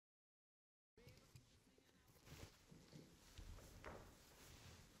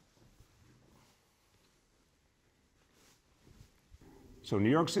So New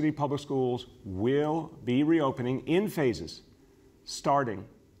York City Public Schools will be reopening in phases starting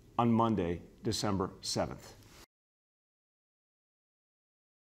on Monday, December 7th.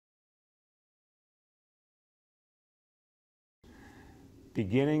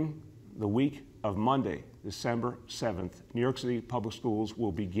 Beginning the week of Monday, December 7th, New York City Public Schools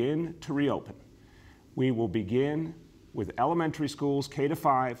will begin to reopen. We will begin with elementary schools, K to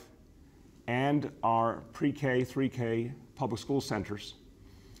 5, and our pre-K, 3K public school centers.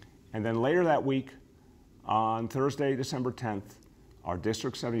 And then later that week, on Thursday, December 10th, our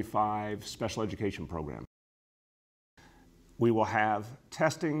District 75 special education program. We will have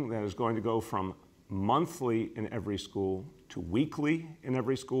testing that is going to go from monthly in every school to weekly in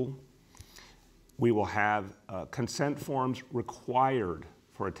every school. We will have consent forms required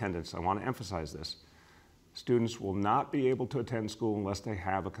for attendance. I want to emphasize this. Students will not be able to attend school unless they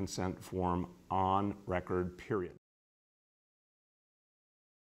have a consent form on record, period.